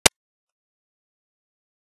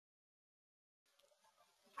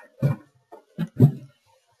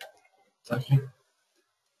Okay.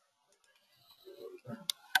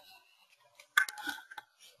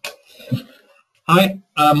 Hi,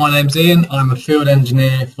 my name's Ian. I'm a field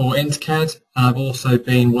engineer for Intercad, and I've also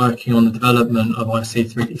been working on the development of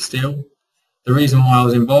IC3D Steel. The reason why I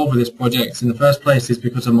was involved with this project in the first place is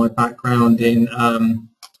because of my background in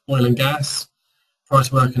oil and gas. Prior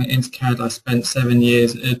to working at Intercad, I spent 7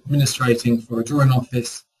 years administrating for a drawing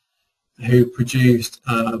office who produced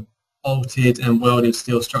bolted and welded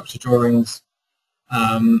steel structure drawings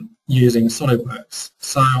using SolidWorks.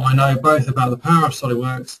 So I know both about the power of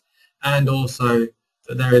SolidWorks and also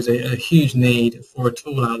that there is a huge need for a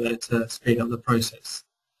tool out there to speed up the process.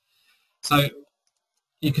 So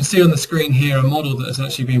you can see on the screen here a model that has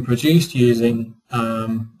actually been produced using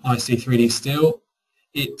IC3D Steel.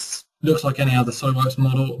 It looks like any other SolidWorks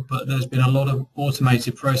model, but there's been a lot of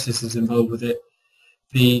automated processes involved with it.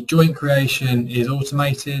 The joint creation is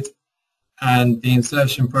automated and the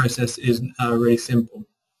insertion process is really simple.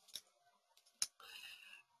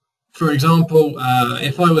 For example,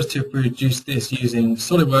 if I was to produce this using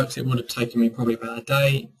SolidWorks, it would have taken me probably about a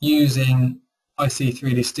day. Using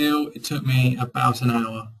IC3D Steel, it took me about an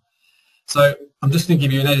hour. So I'm just going to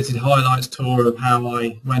give you an edited highlights tour of how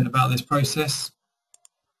I went about this process.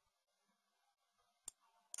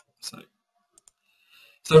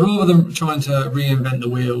 So rather than trying to reinvent the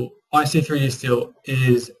wheel, IC3D Steel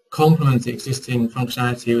complements the existing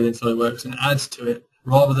functionality within SolidWorks and adds to it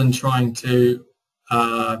rather than trying to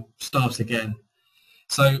start again.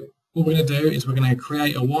 So what we're going to do is we're going to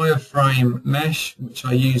create a wireframe mesh, which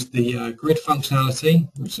I used the grid functionality,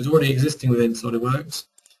 which is already existing within SolidWorks,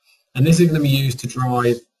 and this is going to be used to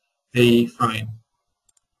drive the frame.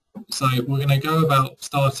 So we're going to go about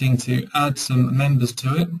starting to add some members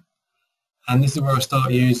to it, and this is where I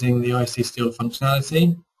start using the IC Steel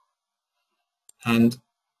functionality, and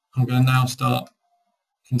I'm going to now start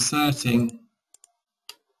inserting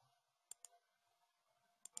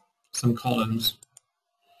some columns.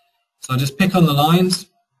 So I just pick on the lines,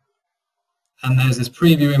 and there's this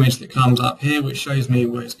preview image that comes up here which shows me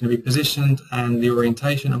where it's going to be positioned and the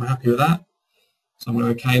orientation. I'm happy with that, so I'm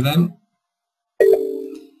going to OK them.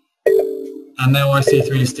 And now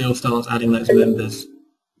IC3D Steel starts adding those members.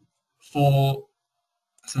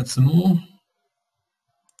 Let's add some more.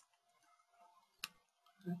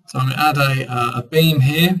 So I'm going to add a beam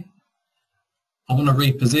here. I want to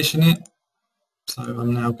reposition it. So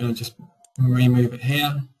I'm now going to just remove it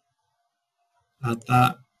here, add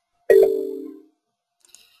that.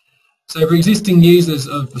 So for existing users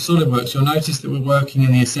of SolidWorks, you'll notice that we're working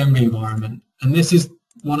in the assembly environment. And this is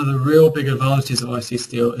one of the real big advantages of IC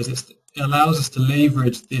Steel, is it allows us to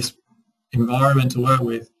leverage this environment to work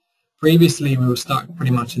with. Previously, we were stuck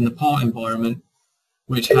pretty much in the part environment,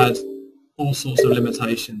 which had all sorts of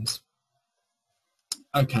limitations.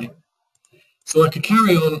 Okay, so I could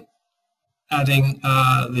carry on adding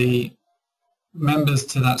the members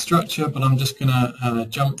to that structure, but I'm just going to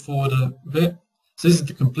jump forward a bit. So this is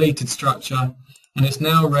the completed structure, and it's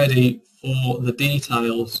now ready for the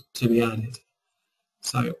details to be added.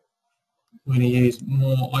 So we're going to use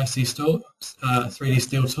more IC Steel, 3D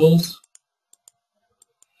Steel tools.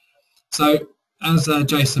 So as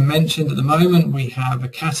Jason mentioned, at the moment we have a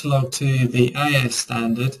catalogue to the AS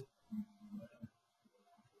standard,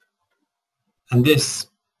 and this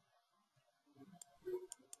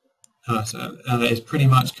is pretty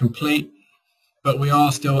much complete, but we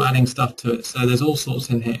are still adding stuff to it. So there's all sorts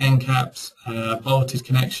in here: end caps, bolted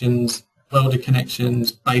connections, welded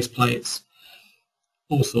connections, base plates,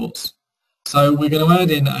 all sorts. So we're going to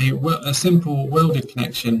add in a simple welded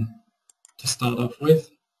connection to start off with,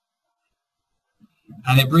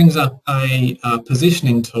 and it brings up a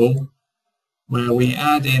positioning tool where we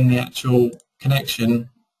add in the actual connection,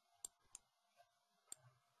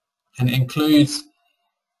 and it includes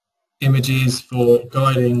images for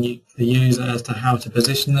guiding the user as to how to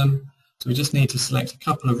position them. So we just need to select a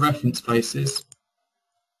couple of reference places,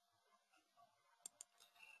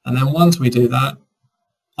 and then once we do that,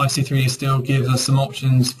 IC3D Steel gives us some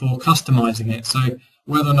options for customizing it. So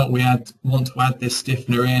whether or not we want to add this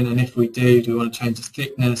stiffener in, and if we do we want to change the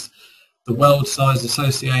thickness, the weld size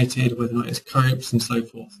associated, whether or not it's copes, and so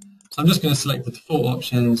forth. So I'm just going to select the default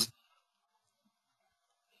options.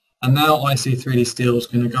 And now IC3D Steel is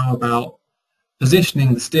going to go about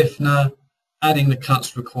positioning the stiffener, adding the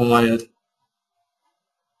cuts required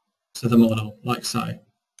to the model, like so.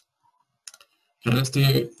 Okay, let's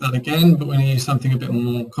do that again, but we're going to use something a bit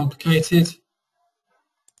more complicated.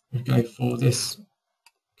 We'll go for this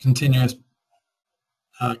continuous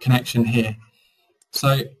connection here.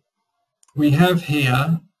 So we have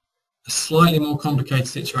here a slightly more complicated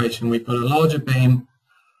situation. We've got a larger beam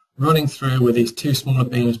running through with these two smaller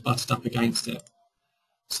beams butted up against it.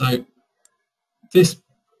 So this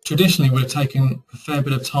traditionally would have taken a fair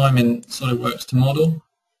bit of time in SolidWorks to model,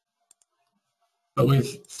 but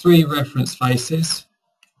with 3 reference faces,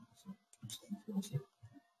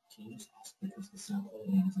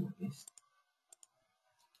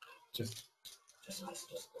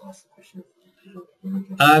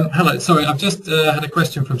 hello, sorry, I've just had a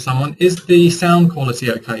question from someone. Is the sound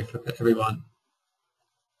quality okay for everyone?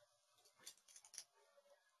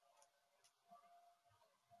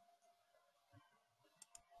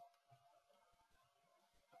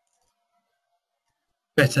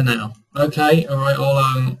 Better now. Okay, all right.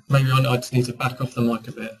 I'll maybe I just need to back off the mic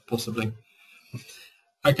a bit, possibly.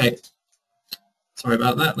 Okay. Sorry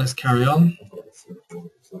about that. Let's carry on.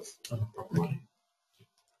 Okay.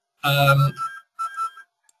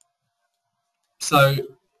 So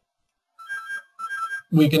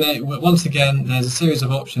we're gonna once again. There's a series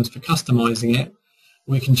of options for customizing it.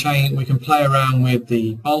 We can change. We can play around with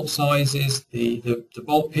the bolt sizes, the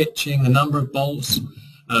bolt pitching, the number of bolts.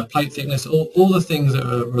 Plate thickness, all the things that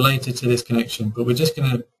are related to this connection, but we're just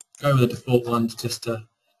going to go with the default ones just to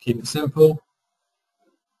keep it simple.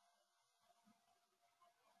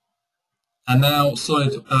 And now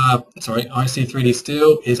IC3D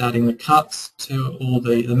Steel is adding the cuts to all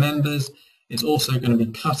the members. It's also going to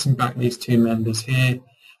be cutting back these 2 members here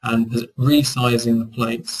and resizing the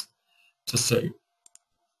plates to suit.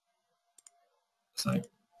 So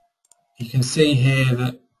you can see here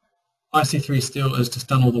that IC3D Steel has just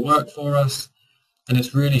done all the work for us, and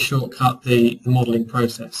it's really shortcut the modelling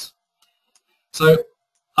process. So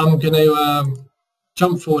I'm going to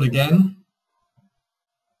jump forward again.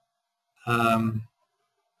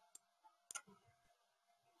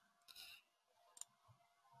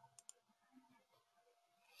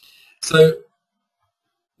 So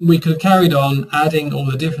we could have carried on adding all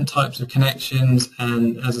the different types of connections,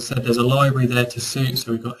 and as I said, there's a library there to suit,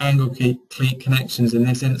 so we've got angle cleat connections in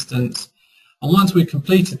this instance. And once we've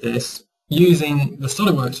completed this, using the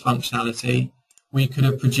SolidWorks functionality, we could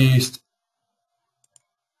have produced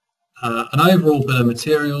an overall bill of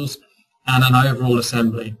materials and an overall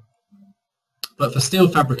assembly. But for steel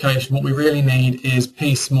fabrication, what we really need is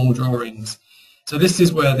piece small drawings. So this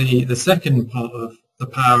is where the second part of the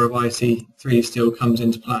power of IC3D Steel comes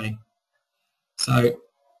into play. So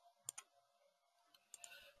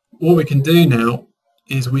what we can do now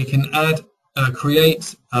is we can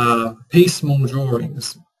create piece small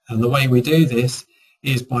drawings, and the way we do this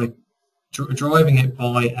is by driving it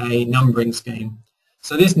by a numbering scheme.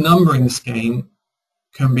 So this numbering scheme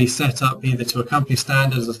can be set up either to a company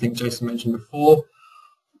standard, as I think Jason mentioned before,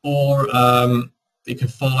 or you can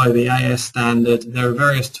follow the AS standard. There are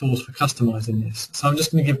various tools for customizing this. So I'm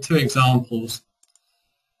just going to give 2 examples.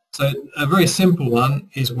 So a very simple one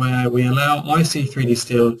is where we allow IC3D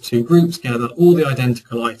Steel to group together all the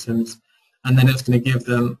identical items, and then it's going to give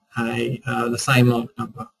them the same mark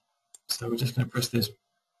number. So we're just going to press this,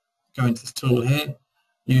 go into this tool here,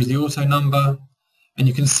 use the auto number, and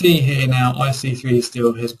you can see here now IC3D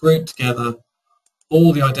Steel has grouped together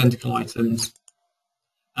all the identical items,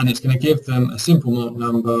 and it's going to give them a simple mark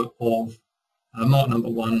number of mark number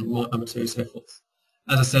 1, mark number 2, so forth.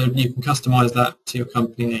 As I said, you can customize that to your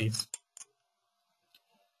company needs.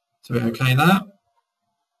 So we OK that.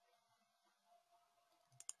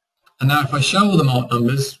 And now if I show all the mark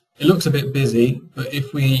numbers, it looks a bit busy, but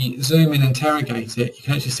if we zoom in and interrogate it, you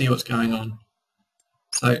can actually see what's going on.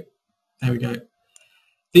 So there we go.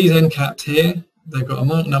 These end caps here, they've got a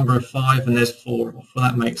mark number of 5 and there's 4 off. Well,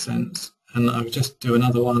 that makes sense. And I'll just do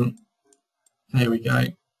another one. There we go.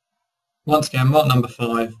 Once again, mark number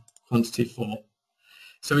 5, quantity 4.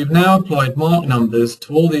 So we've now applied mark numbers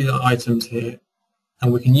to all the items here,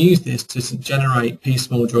 and we can use this to generate piece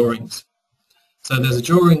small drawings. So there's a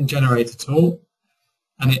drawing generator tool,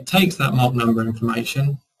 and it takes that mark number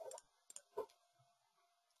information,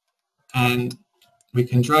 and we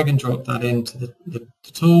can drag and drop that into the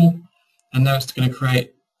tool, and now it's going to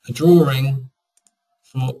create a drawing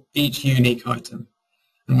for each unique item.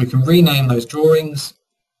 And we can rename those drawings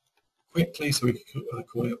quickly, so we could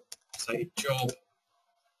call it, say, job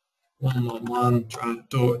 111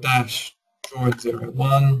 dash drawing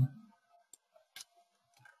 01,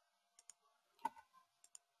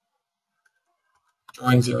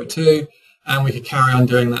 drawing 02, and we could carry on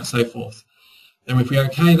doing that, so forth. Then if we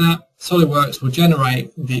OK that, SolidWorks will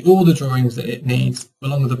generate all the drawings that it needs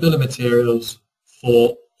along with the bill of materials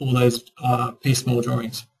for all those piece small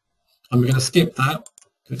drawings. And we're going to skip that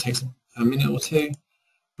because it takes a minute or 2,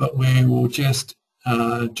 but we will just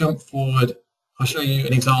jump forward. I'll show you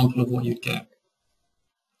an example of what you'd get.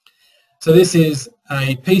 So this is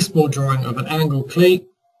a piecemeal drawing of an angle cleat,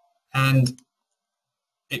 and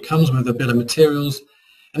it comes with a bill of materials.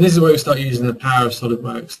 And this is where we start using the power of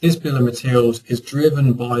SolidWorks. This bill of materials is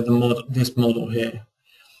driven by this model here,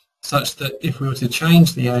 such that if we were to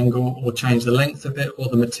change the angle or change the length of it or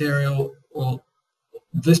the material, or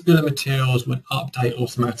this bill of materials would update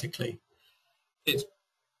automatically.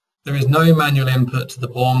 There is no manual input to the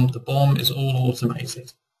BOM. The BOM is all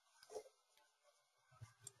automated.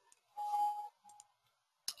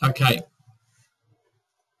 Okay.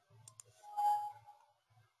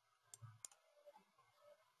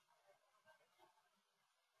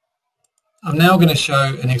 I'm now going to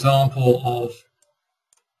show an example of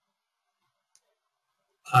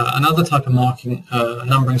another type of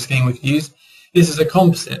numbering scheme we could use. This is a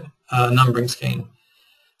composite numbering scheme.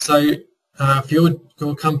 So for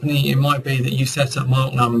your company, it might be that you set up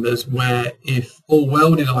mark numbers where if all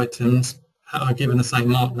welded items are given the same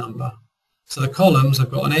mark number. So the columns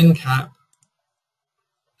have got an end cap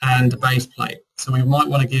and a base plate. So we might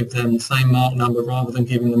want to give them the same mark number rather than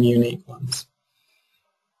giving them unique ones.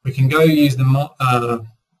 We can go use the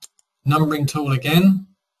numbering tool again.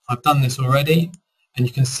 I've done this already, and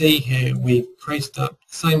you can see here we've created up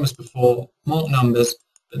the same as before, mark numbers,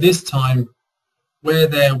 but this time where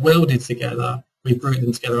they're welded together, we group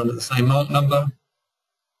them together under the same mark number.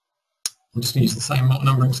 I'm just going to use the same mark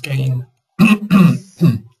numbering scheme.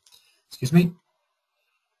 Excuse me.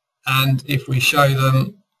 And if we show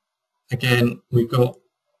them, again, we've got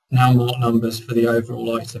now mark numbers for the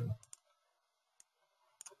overall item.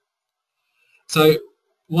 So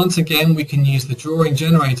once again, we can use the drawing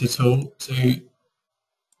generator tool to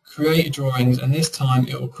create drawings, and this time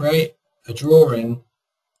it will create a drawing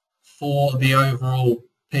for the overall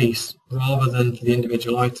piece rather than for the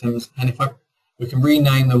individual items. And we can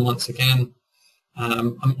rename them once again.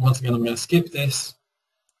 I'm going to skip this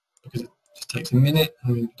because it just takes a minute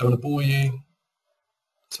and we don't want to bore you.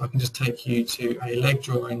 So I can just take you to a leg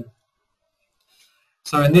drawing.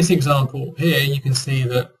 So in this example here, you can see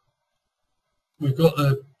that we've got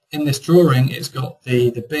in this drawing, it's got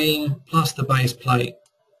the beam plus the base plate,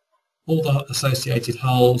 all the associated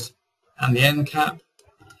holes and the end cap,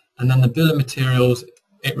 and then the bill of materials,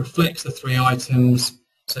 it reflects the three items,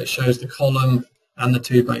 so it shows the column and the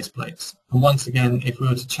two base plates. And once again, if we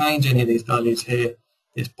were to change any of these values here,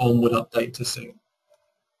 this BOM would update to suit.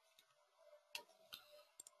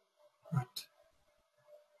 Right.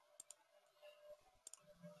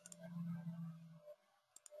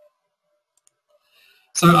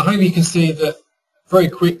 So I hope you can see that very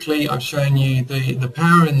quickly I've shown you the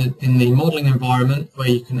power in the modelling environment, where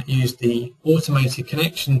you can use the automated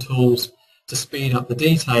connection tools to speed up the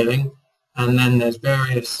detailing, and then there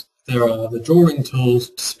are the drawing tools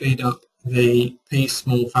to speed up the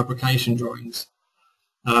piecemeal fabrication drawings.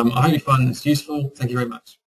 I hope you find this useful. Thank you very much.